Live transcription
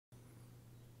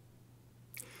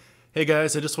Hey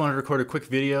guys, I just wanted to record a quick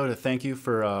video to thank you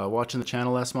for watching the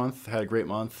channel last month. Had a great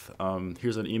month.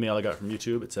 Here's an email I got from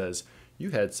YouTube. It says,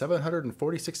 you had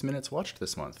 746 minutes watched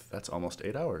this month. That's almost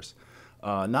 8 hours.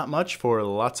 Not much for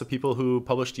lots of people who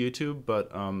publish to YouTube,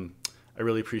 but I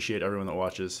really appreciate everyone that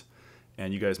watches.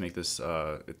 And you guys make this,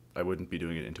 I wouldn't be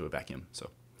doing it into a vacuum. So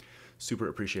super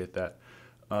appreciate that.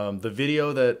 The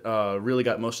video that really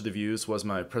got most of the views was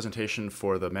my presentation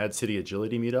for the Mad City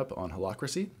Agility Meetup on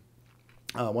Holacracy.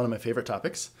 One of my favorite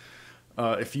topics.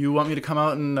 If you want me to come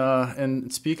out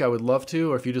and speak, I would love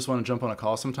to, or if you just want to jump on a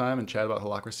call sometime and chat about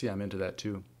Holacracy, I'm into that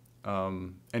too.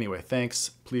 Anyway, thanks.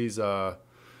 Please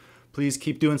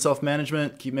keep doing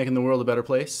self-management, keep making the world a better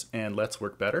place, and let's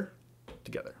work better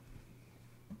together.